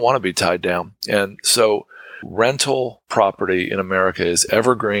they don't want to be tied down. And so rental property in America is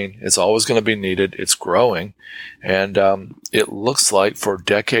evergreen. It's always going to be needed. It's growing. And it looks like for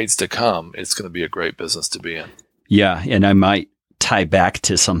decades to come, it's going to be a great business to be in. Yeah. And I might tie back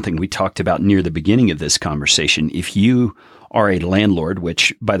to something we talked about near the beginning of this conversation. If you are a landlord,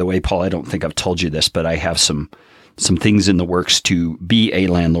 which, by the way, Paul, I don't think I've told you this, but I have some things in the works to be a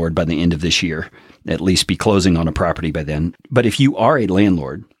landlord by the end of this year, at least be closing on a property by then. But if you are a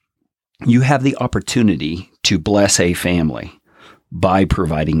landlord, you have the opportunity to bless a family by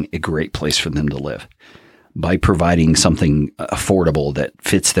providing a great place for them to live, by providing something affordable that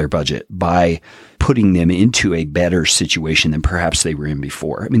fits their budget, by putting them into a better situation than perhaps they were in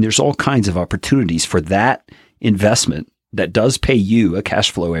before. I mean, there's all kinds of opportunities for that investment that does pay you a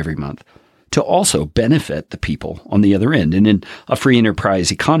cash flow every month to also benefit the people on the other end. And in a free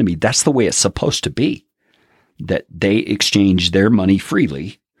enterprise economy, that's the way it's supposed to be, that they exchange their money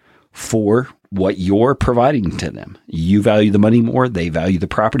freely for what you're providing to them. You value the money more, they value the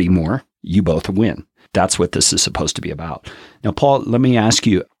property more, you both win. That's what this is supposed to be about. Now, Paul, let me ask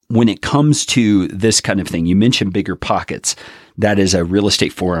you, when it comes to this kind of thing, you mentioned Bigger Pockets. That is a real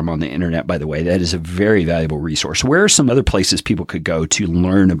estate forum on the internet, by the way. That is a very valuable resource. Where are some other places people could go to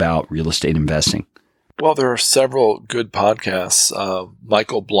learn about real estate investing? Well, there are several good podcasts.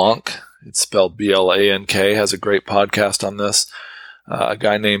 Michael Blank, it's spelled Blank, has a great podcast on this. A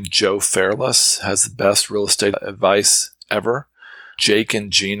guy named Joe Fairless has the best real estate advice ever. Jake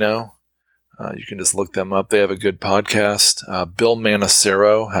and Gino, you can just look them up. They have a good podcast. Bill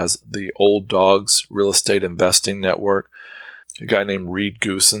Manacero has the Old Dogs Real Estate Investing Network. A guy named Reed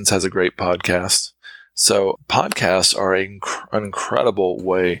Goosens has a great podcast. So podcasts are an incredible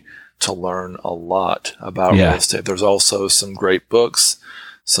way to learn a lot about real estate. There's also some great books,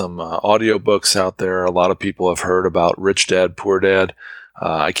 some audio books out there. A lot of people have heard about Rich Dad, Poor Dad.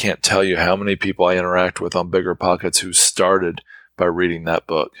 I can't tell you how many people I interact with on Bigger Pockets who started by reading that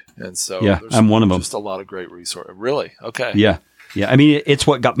book. And so there's I'm one of them. Just a lot of great resources. Really? Okay. Yeah. I mean, it's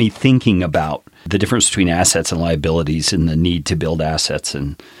what got me thinking about the difference between assets and liabilities and the need to build assets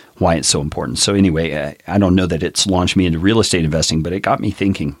and why it's so important. So anyway, I don't know that it's launched me into real estate investing, but it got me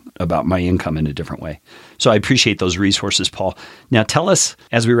thinking about my income in a different way. So I appreciate those resources, Paul. Now tell us,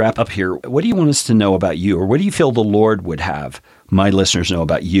 as we wrap up here, what do you want us to know about you, or what do you feel the Lord would have my listeners know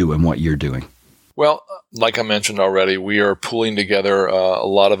about you and what you're doing? Well, like I mentioned already, we are pooling together a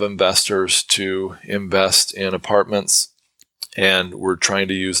lot of investors to invest in apartments, and we're trying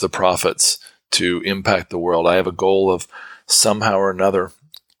to use the profits to impact the world. I have a goal of somehow or another,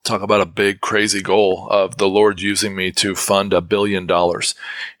 talk about a big, crazy goal of the Lord using me to fund $1 billion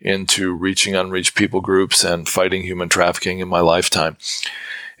into reaching unreached people groups and fighting human trafficking in my lifetime.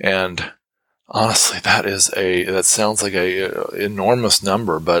 And honestly, that sounds like a enormous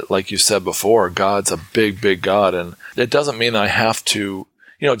number, but like you said before, God's a big, big God, and it doesn't mean I have to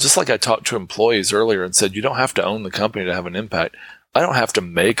just like I talked to employees earlier and said, you don't have to own the company to have an impact. I don't have to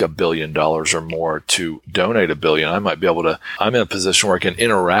make $1 billion or more to donate $1 billion. I might be able to, I'm in a position where I can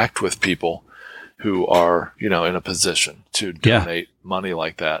interact with people who are, in a position to donate money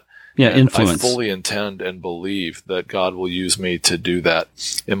like that. Yeah, and influence. I fully intend and believe that God will use me to do that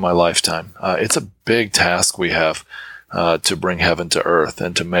in my lifetime. It's a big task we have to bring heaven to earth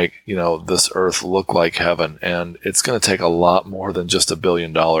and to make, this earth look like heaven. And it's going to take a lot more than just $1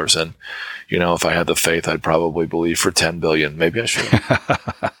 billion. And, if I had the faith, I'd probably believe for 10 billion. Maybe I should.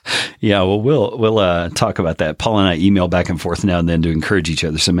 Yeah, well, we'll talk about that. Paul and I email back and forth now and then to encourage each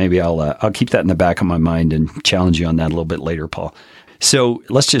other. So maybe I'll keep that in the back of my mind and challenge you on that a little bit later, Paul. So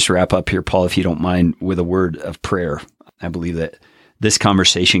let's just wrap up here, Paul, if you don't mind, with a word of prayer. I believe that this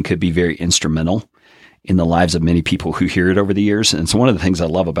conversation could be very instrumental in the lives of many people who hear it over the years. And so one of the things I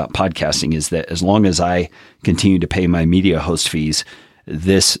love about podcasting is that as long as I continue to pay my media host fees,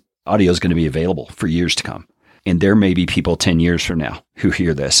 this audio is going to be available for years to come. And there may be people 10 years from now who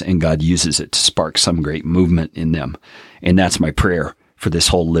hear this and God uses it to spark some great movement in them. And that's my prayer for this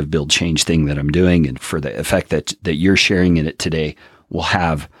whole Live, Build, Change thing that I'm doing and for the effect that you're sharing in it today will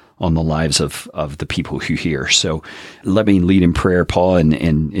have on the lives of the people who hear. So let me lead in prayer, Paul,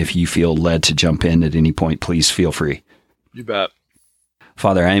 and if you feel led to jump in at any point, please feel free. You bet.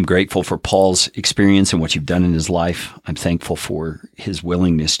 Father, I am grateful for Paul's experience and what you've done in his life. I'm thankful for his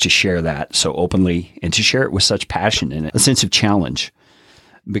willingness to share that so openly and to share it with such passion and a sense of challenge,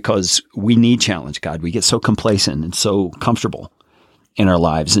 because we need challenge, God. We get so complacent and so comfortable in our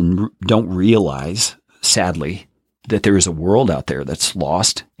lives and don't realize, sadly, that there is a world out there that's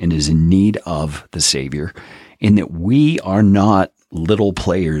lost and is in need of the Savior, and that we are not little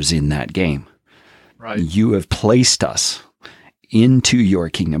players in that game. Right. You have placed us into your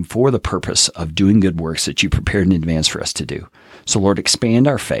kingdom for the purpose of doing good works that you prepared in advance for us to do. So, Lord, expand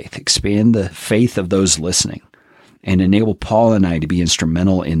our faith, expand the faith of those listening, and enable Paul and I to be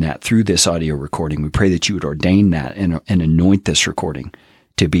instrumental in that through this audio recording. We pray that you would ordain that and anoint this recording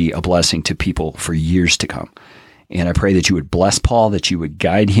to be a blessing to people for years to come. And I pray that you would bless Paul, that you would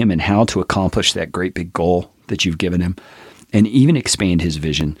guide him in how to accomplish that great big goal that you've given him, and even expand his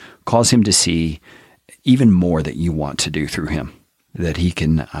vision, cause him to see even more that you want to do through him, that he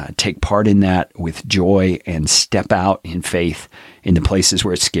can take part in that with joy and step out in faith in the places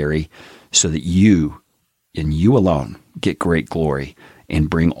where it's scary, so that you and you alone get great glory and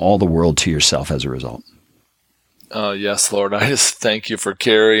bring all the world to yourself as a result. Yes, Lord. I just thank you for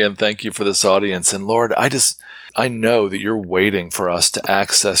Carrie and thank you for this audience. And Lord, I know that you're waiting for us to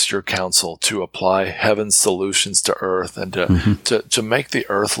access your counsel, to apply heaven's solutions to earth and to make the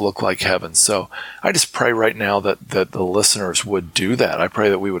earth look like heaven. So I just pray right now that the listeners would do that. I pray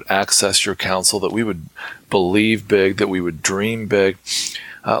that we would access your counsel, that we would believe big, that we would dream big.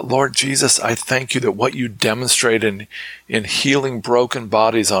 Lord Jesus, I thank you that what you demonstrate in healing broken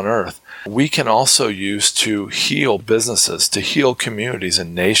bodies on earth, we can also use to heal businesses, to heal communities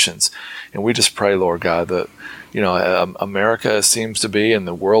and nations. And we just pray, Lord God, that America seems to be, and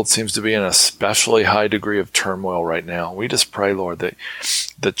the world seems to be in an especially high degree of turmoil right now. We just pray, Lord, that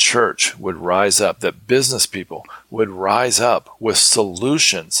the church would rise up, that business people would rise up with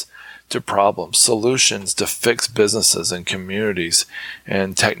solutions to problems, solutions to fix businesses and communities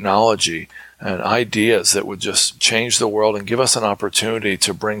and technology and ideas that would just change the world and give us an opportunity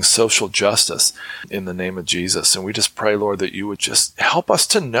to bring social justice in the name of Jesus. And we just pray, Lord, that you would just help us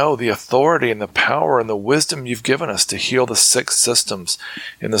to know the authority and the power and the wisdom you've given us to heal the sick systems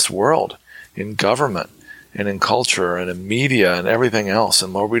in this world, in government and in culture and in media and everything else.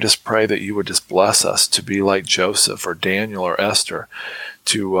 And Lord, we just pray that you would just bless us to be like Joseph or Daniel or Esther,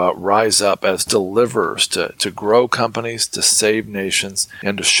 to rise up as deliverers, to grow companies, to save nations,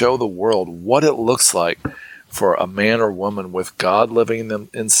 and to show the world what it looks like for a man or woman with God living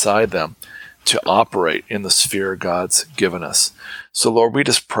inside them to operate in the sphere God's given us. So Lord, we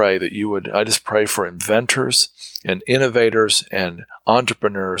just pray that I just pray for inventors and innovators and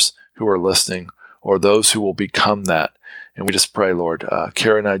entrepreneurs who are listening, or those who will become that. And we just pray, Lord,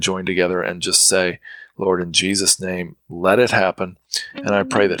 Carrie and I join together and just say, Lord, in Jesus' name, let it happen. And I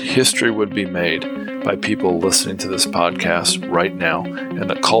pray that history would be made by people listening to this podcast right now, and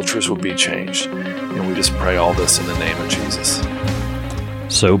that cultures would be changed. And we just pray all this in the name of Jesus.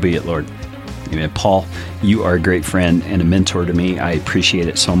 So be it, Lord. Amen. Paul, you are a great friend and a mentor to me. I appreciate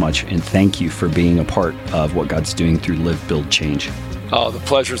it so much. And thank you for being a part of what God's doing through Live, Build, Change. Oh, the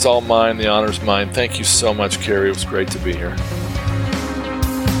pleasure's all mine. The honor's mine. Thank you so much, Carrie. It was great to be here.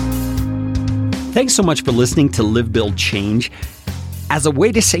 Thanks so much for listening to Live, Build, Change. As a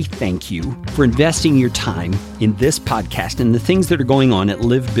way to say thank you for investing your time in this podcast and the things that are going on at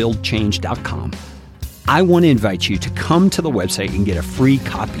livebuildchange.com, I want to invite you to come to the website and get a free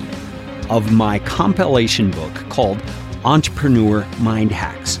copy of my compilation book called Entrepreneur Mind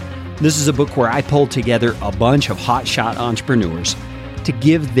Hacks. This is a book where I pulled together a bunch of hotshot entrepreneurs to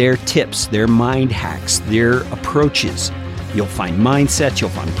give their tips, their mind hacks, their approaches. You'll find mindsets,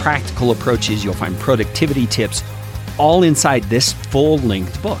 you'll find practical approaches, you'll find productivity tips, all inside this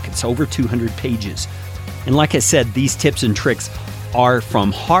full-length book. It's over 200 pages. And like I said, these tips and tricks are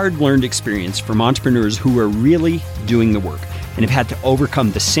from hard-learned experience from entrepreneurs who are really doing the work and have had to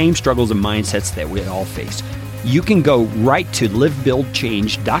overcome the same struggles and mindsets that we all face. You can go right to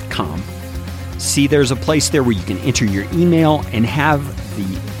livebuildchange.com. See, there's a place there where you can enter your email and have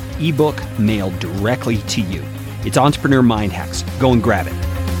the ebook mailed directly to you. It's Entrepreneur Mind Hacks. Go and grab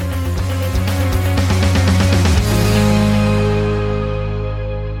it.